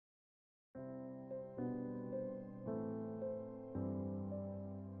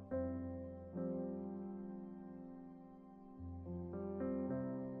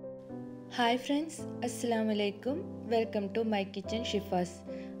Hi friends, Assalamualaikum. Welcome to my kitchen Shifas.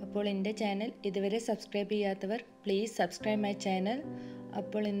 അപ്പോൾ എൻ്റെ channel ഇതുവരെ സബ്സ്ക്രൈബ് ചെയ്യാത്തവർ പ്ലീസ് സബ്സ്ക്രൈബ് മൈ ചാനൽ.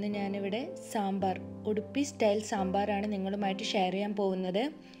 അപ്പോൾ ഇന്ന് ഞാനിവിടെ സാമ്പാർ ഉടുപ്പി സ്റ്റൈൽ സാമ്പാറാണ് നിങ്ങളുമായിട്ട് ഷെയർ ചെയ്യാൻ പോകുന്നത്.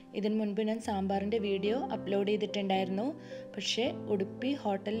 ഇതിനു മുൻപ് ഞാൻ സാമ്പാറിൻ്റെ വീഡിയോ അപ്ലോഡ് ചെയ്തിട്ടുണ്ടായിരുന്നു. പക്ഷേ ഉടുപ്പി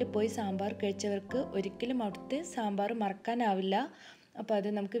ഹോട്ടലിൽ പോയി സാമ്പാർ കഴിച്ചവർക്ക് ഒരിക്കലും അവിടുത്തെ സാമ്പാർ മറക്കാനാവില്ല. അപ്പോൾ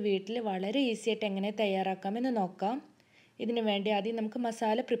അത് നമുക്ക് വീട്ടിൽ വളരെ ഈസി ആയിട്ട് എങ്ങനെ തയ്യാറാക്കാമെന്ന് നോക്കാം. ഇതിനു വേണ്ടി ആദ്യം നമുക്ക്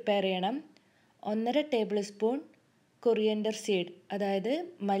മസാല പ്രിപ്പയർ ചെയ്യണം. 1.5 ടേബിൾ സ്പൂൺ കൊറിയൻഡർ സീഡ്, അതായത്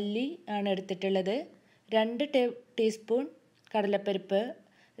മല്ലി ആണ് എടുത്തിട്ടുള്ളത്. 2 ടീസ്പൂൺ കടലപ്പരിപ്പ്,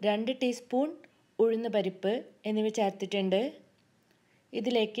 2 ടീസ്പൂൺ ഉഴുന്ന് പരിപ്പ് എന്നിവ ചേർത്തിട്ടുണ്ട്.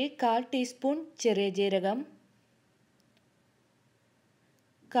 ഇതിലേക്ക് 1/4 ടീസ്പൂൺ ചെറിയ ജീരകം,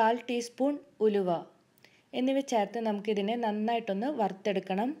 1/4 ടീസ്പൂൺ ഉലുവ എന്നിവ ചേർത്ത് നമുക്കിതിനെ നന്നായിട്ടൊന്ന്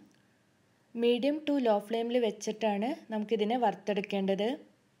വറുത്തെടുക്കണം. മീഡിയം ടു ലോ ഫ്ലെയിമിൽ വെച്ചിട്ടാണ് നമുക്കിതിനെ വറുത്തെടുക്കേണ്ടത്.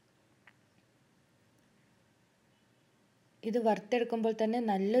 ഇത് വറുത്തെടുക്കുമ്പോൾ തന്നെ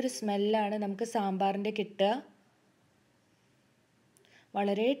നല്ലൊരു സ്മെല്ലാണ് നമുക്ക് സാമ്പാറിൻ്റെ കിട്ടുക.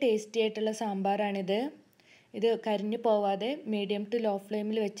 വളരെ ടേസ്റ്റി ആയിട്ടുള്ള സാമ്പാറാണിത്. ഇത് കരിഞ്ഞു പോവാതെ മീഡിയം ടു ലോ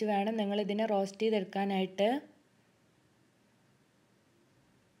ഫ്ലെയിമിൽ വെച്ച് വേണം നിങ്ങളിതിനെ റോസ്റ്റ് ചെയ്തെടുക്കാനായിട്ട്.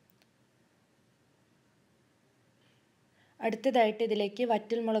 അടുത്തതായിട്ട് ഇതിലേക്ക്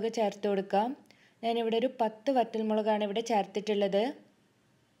വറ്റൽമുളക് ചേർത്ത് കൊടുക്കാം. ഞാനിവിടെ ഒരു 10 വറ്റൽമുളകാണ് ഇവിടെ ചേർത്തിട്ടുള്ളത്.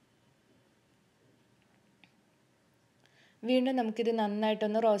 വീണ്ടും നമുക്കിത്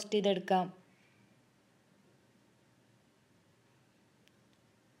നന്നായിട്ടൊന്ന് റോസ്റ്റ് ചെയ്തെടുക്കാം.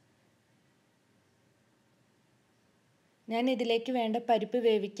 ഞാൻ ഇതിലേക്ക് വേണ്ട പരിപ്പ്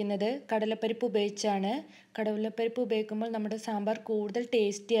വേവിക്കുന്നത് കടലപ്പരിപ്പ് ഉപയോഗിച്ചാണ്. കടലപ്പരിപ്പ് ഉപയോഗിക്കുമ്പോൾ നമ്മുടെ സാമ്പാർ കൂടുതൽ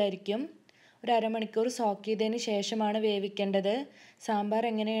ടേസ്റ്റി ആയിരിക്കും. ഒരു അരമണിക്കൂർ സോക്ക് ചെയ്തതിന് ശേഷമാണ് വേവിക്കേണ്ടത്.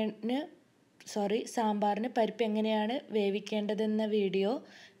 സാമ്പാറിന് പരിപ്പ് എങ്ങനെയാണ് വേവിക്കേണ്ടതെന്ന വീഡിയോ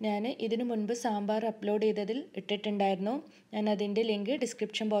ഞാൻ ഇതിനു മുൻപ് സാമ്പാർ അപ്ലോഡ് ചെയ്തതിൽ ഇട്ടിട്ടുണ്ടായിരുന്നു. ഞാൻ അതിൻ്റെ ലിങ്ക്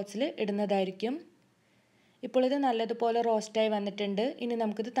ഡിസ്ക്രിപ്ഷൻ ബോക്സിൽ ഇടുന്നതായിരിക്കും. ഇപ്പോൾ ഇത് നല്ലതുപോലെ റോസ്റ്റായി വന്നിട്ടുണ്ട്. ഇനി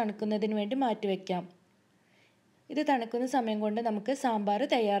നമുക്കിത് തണുക്കുന്നതിന് വേണ്ടി മാറ്റിവെക്കാം. ഇത് തണുക്കുന്ന സമയം കൊണ്ട് നമുക്ക് സാമ്പാർ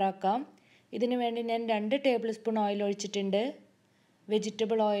തയ്യാറാക്കാം. ഇതിനു വേണ്ടി ഞാൻ 2 ടേബിൾ സ്പൂൺ ഓയിൽ ഒഴിച്ചിട്ടുണ്ട്.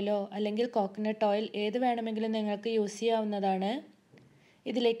 വെജിറ്റബിൾ ഓയിലോ അല്ലെങ്കിൽ കോക്കനട്ട് ഓയിൽ ഏത് വേണമെങ്കിലും നിങ്ങൾക്ക് യൂസ് ചെയ്യാവുന്നതാണ്.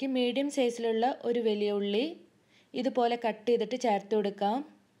 ഇതിലേക്ക് മീഡിയം സൈസിലുള്ള ഒരു വലിയ ഉള്ളി ഇതുപോലെ കട്ട് ചെയ്തിട്ട് ചേർത്ത് കൊടുക്കാം.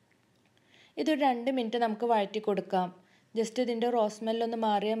 ഇതൊരു 2 മിനിറ്റ് നമുക്ക് വഴറ്റി കൊടുക്കാം. ജസ്റ്റ് ഇതിൻ്റെ റോ സ്മെല്ലൊന്ന്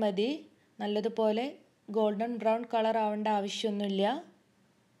മാറിയാൽ മതി. നല്ലതുപോലെ ഗോൾഡൻ ബ്രൗൺ കളർ ആവേണ്ട ആവശ്യമൊന്നുമില്ല.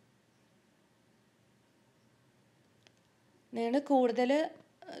 നിങ്ങൾ കൂടുതൽ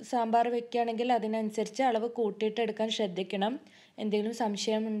സാമ്പാർ വെക്കുകയാണെങ്കിൽ അതിനനുസരിച്ച് അളവ് കൂട്ടിയിട്ട് എടുക്കാൻ ശ്രദ്ധിക്കണം. എന്തെങ്കിലും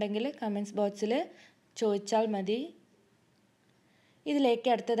സംശയമുണ്ടെങ്കിൽ കമൻറ്റ്സ് ബോക്സിൽ ചോദിച്ചാൽ മതി. ഇതിലേക്ക്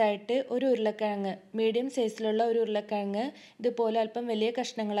അടുത്തതായിട്ട് ഒരു ഉരുളക്കിഴങ്ങ്, മീഡിയം സൈസിലുള്ള ഒരു ഉരുളക്കിഴങ്ങ് ഇതുപോലെ അല്പം വലിയ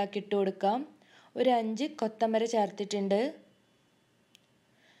കഷ്ണങ്ങളാക്കി ഇട്ട് കൊടുക്കാം. ഒരു 5 കൊത്തമര ചേർത്തിട്ടുണ്ട്.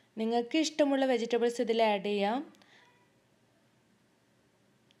 നിങ്ങൾക്ക് ഇഷ്ടമുള്ള വെജിറ്റബിൾസ് ഇതിൽ ആഡ് ചെയ്യാം.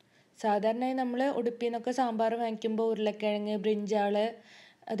 സാധാരണയായി നമ്മൾ ഉടുപ്പിയിൽ നിന്നൊക്കെ സാമ്പാർ വാങ്ങിക്കുമ്പോൾ ഉരുളക്കിഴങ്ങ്, ബ്രിഞ്ചാൾ,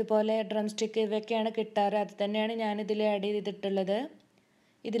 അതുപോലെ ഡ്രം സ്റ്റിക്ക് ഇവയൊക്കെയാണ് കിട്ടാറ്. അത് തന്നെയാണ് ഞാനിതിൽ ആഡ് ചെയ്തിട്ടുള്ളത്.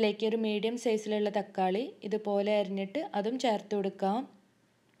 ഇതിലേക്ക് ഒരു മീഡിയം സൈസിലുള്ള തക്കാളി ഇതുപോലെ അരിഞ്ഞിട്ട് അതും ചേർത്ത് കൊടുക്കാം.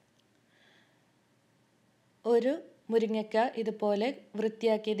 ഒരു മുരിങ്ങയ്ക്ക ഇതുപോലെ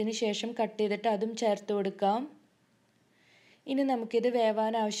വൃത്തിയാക്കിയതിന് ശേഷം കട്ട് ചെയ്തിട്ട് അതും ചേർത്ത് കൊടുക്കാം. ഇനി നമുക്കിത്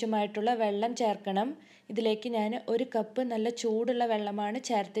വേവാൻ ആവശ്യമായിട്ടുള്ള വെള്ളം ചേർക്കണം. ഇതിലേക്ക് ഞാൻ 1 കപ്പ് നല്ല ചൂടുള്ള വെള്ളമാണ്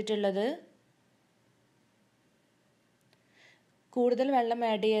ചേർത്തിട്ടുള്ളത്. കൂടുതൽ വെള്ളം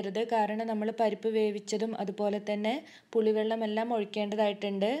ആഡ് ചെയ്യരുത്, കാരണം നമ്മൾ പരിപ്പ് വേവിച്ചതും അതുപോലെ തന്നെ പുളിവെള്ളം എല്ലാം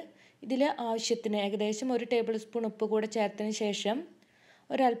ഒഴിക്കേണ്ടതായിട്ടുണ്ട്. ഇതിൽ ആവശ്യത്തിന് ഏകദേശം 1 ടേബിൾ സ്പൂൺ ഉപ്പ് കൂടെ ചേർത്തതിന് ശേഷം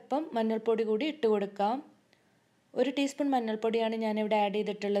ഒരല്പം മഞ്ഞൾപ്പൊടി കൂടി ഇട്ട് കൊടുക്കാം. 1 ടീസ്പൂൺ മഞ്ഞൾപ്പൊടിയാണ് ഞാനിവിടെ ആഡ്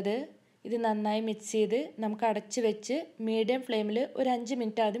ചെയ്തിട്ടുള്ളത്. ഇത് നന്നായി മിക്സ് ചെയ്ത് നമുക്ക് അടച്ച് വെച്ച് മീഡിയം ഫ്ലെയിമിൽ ഒരു 5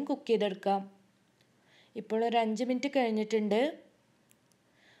 മിനിറ്റ് ആദ്യം കുക്ക് ചെയ്തെടുക്കാം. ഇപ്പോൾ ഒരു 5 മിനിറ്റ് കഴിഞ്ഞിട്ടുണ്ട്.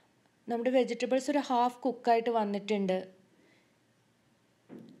 നമ്മുടെ വെജിറ്റബിൾസ് ഒരു ഹാഫ് കുക്കായിട്ട് വന്നിട്ടുണ്ട്.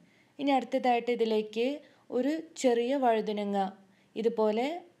 ഇനി അടുത്തതായിട്ട് ഇതിലേക്ക് ഒരു ചെറിയ വഴുതനങ്ങ ഇതുപോലെ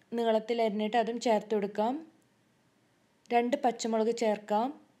നീളത്തിൽ അരിഞ്ഞിട്ട് അതും ചേർത്ത് കൊടുക്കാം. 2 പച്ചമുളക് ചേർക്കാം.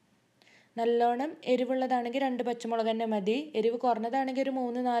 നല്ലോണം എരിവുള്ളതാണെങ്കിൽ 2 പച്ചമുളക് തന്നെ മതി. എരിവ് കുറഞ്ഞതാണെങ്കിൽ ഒരു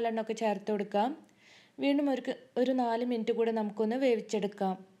 3-4 എണ്ണമൊക്കെ ചേർത്ത് കൊടുക്കാം. വീണ്ടും ഒരു 4 മിനിറ്റ് കൂടെ നമുക്കൊന്ന്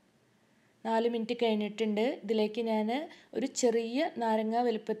വേവിച്ചെടുക്കാം. 4 മിനിറ്റ് കഴിഞ്ഞിട്ടുണ്ട്. ഇതിലേക്ക് ഞാൻ ഒരു ചെറിയ നാരങ്ങ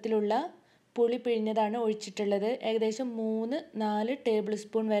വലുപ്പത്തിലുള്ള പുളി പിഴിഞ്ഞതാണ് ഒഴിച്ചിട്ടുള്ളത്. ഏകദേശം 3-4 ടേബിൾ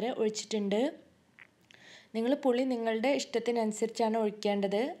സ്പൂൺ വരെ ഒഴിച്ചിട്ടുണ്ട്. നിങ്ങൾ പുളി നിങ്ങളുടെ ഇഷ്ടത്തിനനുസരിച്ചാണ്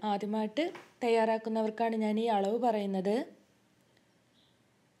ഒഴിക്കേണ്ടത്. ആദ്യമായിട്ട് തയ്യാറാക്കുന്നവർക്കാണ് ഞാൻ ഈ അളവ് പറയുന്നത്.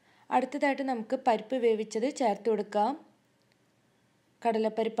 അടുത്തതായിട്ട് നമുക്ക് പരിപ്പ് വേവിച്ചത് ചേർത്ത് കൊടുക്കാം.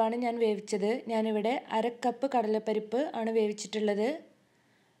 കടലപ്പരിപ്പാണ് ഞാൻ വേവിച്ചത്. ഞാനിവിടെ 1/2 കപ്പ് കടലപ്പരിപ്പ് ആണ് വേവിച്ചിട്ടുള്ളത്.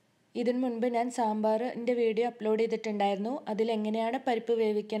 ഇതിനു മുൻപ് ഞാൻ സാമ്പാറിൻ്റെ വീഡിയോ അപ്ലോഡ് ചെയ്തിട്ടുണ്ടായിരുന്നു. അതിലെങ്ങനെയാണ് പരിപ്പ്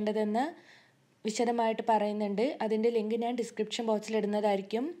വേവിക്കേണ്ടതെന്ന് വിശദമായിട്ട് പറയുന്നുണ്ട്. അതിൻ്റെ ലിങ്ക് ഞാൻ ഡിസ്ക്രിപ്ഷൻ ബോക്സിൽ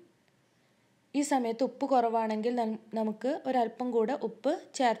ഇടുന്നതായിരിക്കും. ഈ സമയത്ത് ഉപ്പ് കുറവാണെങ്കിൽ നമുക്ക് ഒരല്പം കൂടെ ഉപ്പ്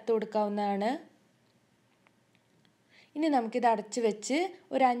ചേർത്ത് കൊടുക്കാവുന്നതാണ്. ഇനി നമുക്കിത് അടച്ച് വെച്ച്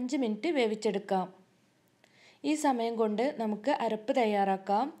ഒരു 5 മിനിറ്റ് വേവിച്ചെടുക്കാം. ഈ സമയം കൊണ്ട് നമുക്ക് അരപ്പ്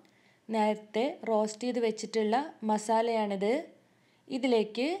തയ്യാറാക്കാം. നേരത്തെ റോസ്റ്റ് ചെയ്ത് വെച്ചിട്ടുള്ള മസാലയാണിത്.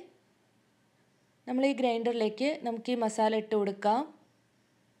 ഇതിലേക്ക് നമ്മൾ ഈ ഗ്രൈൻഡറിലേക്ക് നമുക്ക് ഈ മസാല ഇട്ട് കൊടുക്കാം.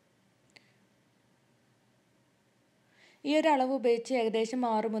 ഈ ഒരു അളവ് ഉപയോഗിച്ച് ഏകദേശം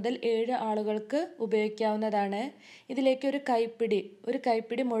 6 മുതൽ 7 ആളുകൾക്ക് ഉപയോഗിക്കാവുന്നതാണ്. ഇതിലേക്ക് ഒരു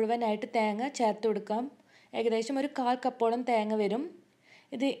കൈപ്പിടി മുഴുവനായിട്ട് തേങ്ങ ചേർത്ത് കൊടുക്കാം. ഏകദേശം ഒരു 1/4 കപ്പോളം തേങ്ങ വരും.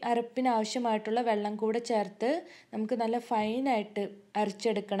 ഇത് അരപ്പിന് ആവശ്യമായിട്ടുള്ള വെള്ളം കൂടെ ചേർത്ത് നമുക്ക് നല്ല ഫൈനായിട്ട്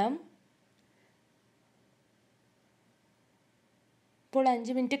അരച്ചെടുക്കണം. ഇപ്പോൾ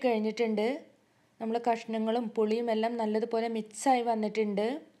 5 മിനിറ്റ് കഴിഞ്ഞിട്ടുണ്ട്. നമ്മൾ കഷ്ണങ്ങളും പുളിയും എല്ലാം നല്ലതുപോലെ മിക്സായി വന്നിട്ടുണ്ട്.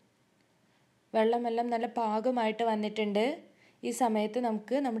 വെള്ളമെല്ലാം നല്ല പാകമായിട്ട് വന്നിട്ടുണ്ട്. ഈ സമയത്ത്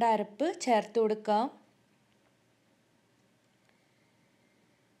നമുക്ക് നമ്മുടെ അരപ്പ് ചേർത്ത് കൊടുക്കാം.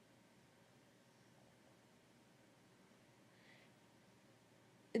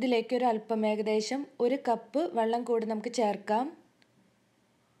 ഇതിലേക്ക് ഒരു അല്പം ഏകദേശം 1 കപ്പ് വെള്ളം കൂടി നമുക്ക് ചേർക്കാം.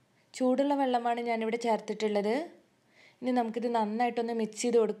 ചൂടുള്ള വെള്ളമാണ് ഞാനിവിടെ ചേർത്തിട്ടുള്ളത്. ഇനി നമുക്കിത് നന്നായിട്ടൊന്ന് മിക്സ്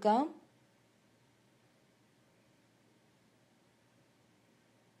ചെയ്ത് കൊടുക്കാം.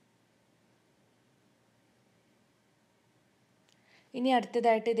 ഇനി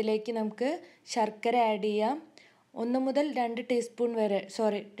അടുത്തതായിട്ട് ഇതിലേക്ക് നമുക്ക് ശർക്കര ആഡ് ചെയ്യാം. 1 മുതൽ 2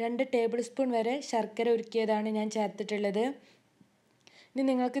 ടേബിൾ സ്പൂൺ വരെ ശർക്കര ഉരുക്കിയതാണ് ഞാൻ ചേർത്തിട്ടുള്ളത്. ഇനി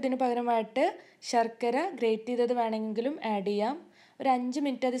നിങ്ങൾക്ക് ഇതിന് പകരമായിട്ട് ശർക്കര ഗ്രേറ്റ് ചെയ്തത് വേണമെങ്കിലും ആഡ് ചെയ്യാം. ഒരു 5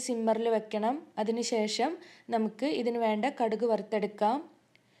 മിനിറ്റ് അത് സിമ്മറിൽ വെക്കണം. അതിനുശേഷം നമുക്ക് ഇതിന് വേണ്ട കടുക് വറുത്തെടുക്കാം.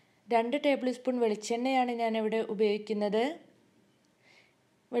 2 ടേബിൾ സ്പൂൺ വെളിച്ചെണ്ണയാണ് ഞാനിവിടെ ഉപയോഗിക്കുന്നത്.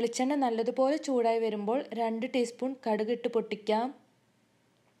 വെളിച്ചെണ്ണ നല്ലതുപോലെ ചൂടായി വരുമ്പോൾ 2 ടീസ്പൂൺ കടുക് ഇട്ട് പൊട്ടിക്കാം.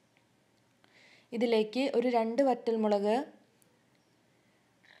 ഇതിലേക്ക് ഒരു 2 വറ്റൽമുളക്,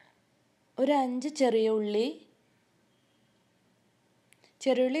 ഒരു 5 ചെറിയ ഉള്ളി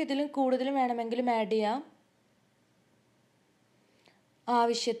ഇതിലും കൂടുതലും വേണമെങ്കിലും ആഡ് ചെയ്യാം.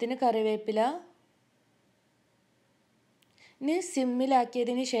 ആവശ്യത്തിന് കറിവേപ്പില. ഇനി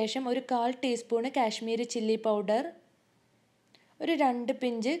സിമ്മിലാക്കിയതിന് ശേഷം ഒരു 1/4 ടീസ്പൂൺ കാശ്മീരി ചില്ലി പൗഡർ, ഒരു 2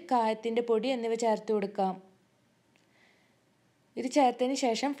 പിഞ്ച് കായത്തിൻ്റെ പൊടി എന്നിവ ചേർത്ത് കൊടുക്കാം. ഇത് ചേർത്തതിന്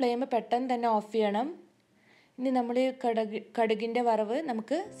ശേഷം ഫ്ലെയിം പെട്ടെന്ന് തന്നെ ഓഫ് ചെയ്യണം. ഇനി നമ്മൾ ഈ കടുകിൻ്റെ വറവ്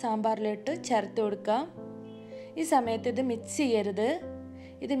നമുക്ക് സാമ്പാറിലോട്ട് ചേർത്ത് കൊടുക്കാം. ഈ സമയത്ത് ഇത് മിക്സ് ചെയ്യരുത്.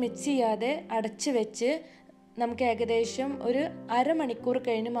 ഇത് മിക്സ് ചെയ്യാതെ അടച്ച് വെച്ച് നമുക്ക് ഏകദേശം ഒരു അരമണിക്കൂർ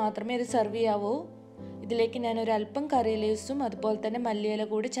കഴിഞ്ഞ് മാത്രമേ ഇത് സെർവ് ചെയ്യാവൂ. ഇതിലേക്ക് ഞാൻ ഒരു അല്പം കറി ലീവ്സും അതുപോലെ തന്നെ മല്ലിയില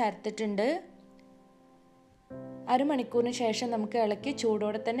കൂടി ചേർത്തിട്ടുണ്ട്. അരമണിക്കൂറിന് ശേഷം നമുക്ക് ഇളക്കി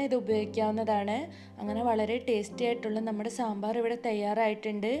ചൂടോടെ തന്നെ ഇത് ഉപയോഗിക്കാവുന്നതാണ്. അങ്ങനെ വളരെ ടേസ്റ്റി ആയിട്ടുള്ള നമ്മുടെ സാമ്പാർ ഇവിടെ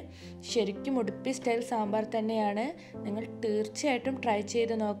തയ്യാറായിട്ടുണ്ട്. ശരിക്കും ഉടുപ്പി സ്റ്റൈൽ സാമ്പാർ തന്നെയാണ്. നിങ്ങൾ തീർച്ചയായിട്ടും ട്രൈ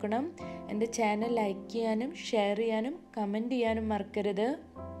ചെയ്ത് നോക്കണം. എൻ്റെ ചാനൽ ലൈക്ക് ചെയ്യാനും ഷെയർ ചെയ്യാനും കമൻറ്റ് ചെയ്യാനും മറക്കരുത്.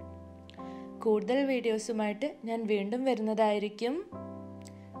 കൂടുതൽ വീഡിയോസുമായിട്ട് ഞാൻ വീണ്ടും വരുന്നതായിരിക്കും.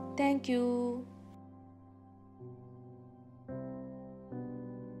 Thank you.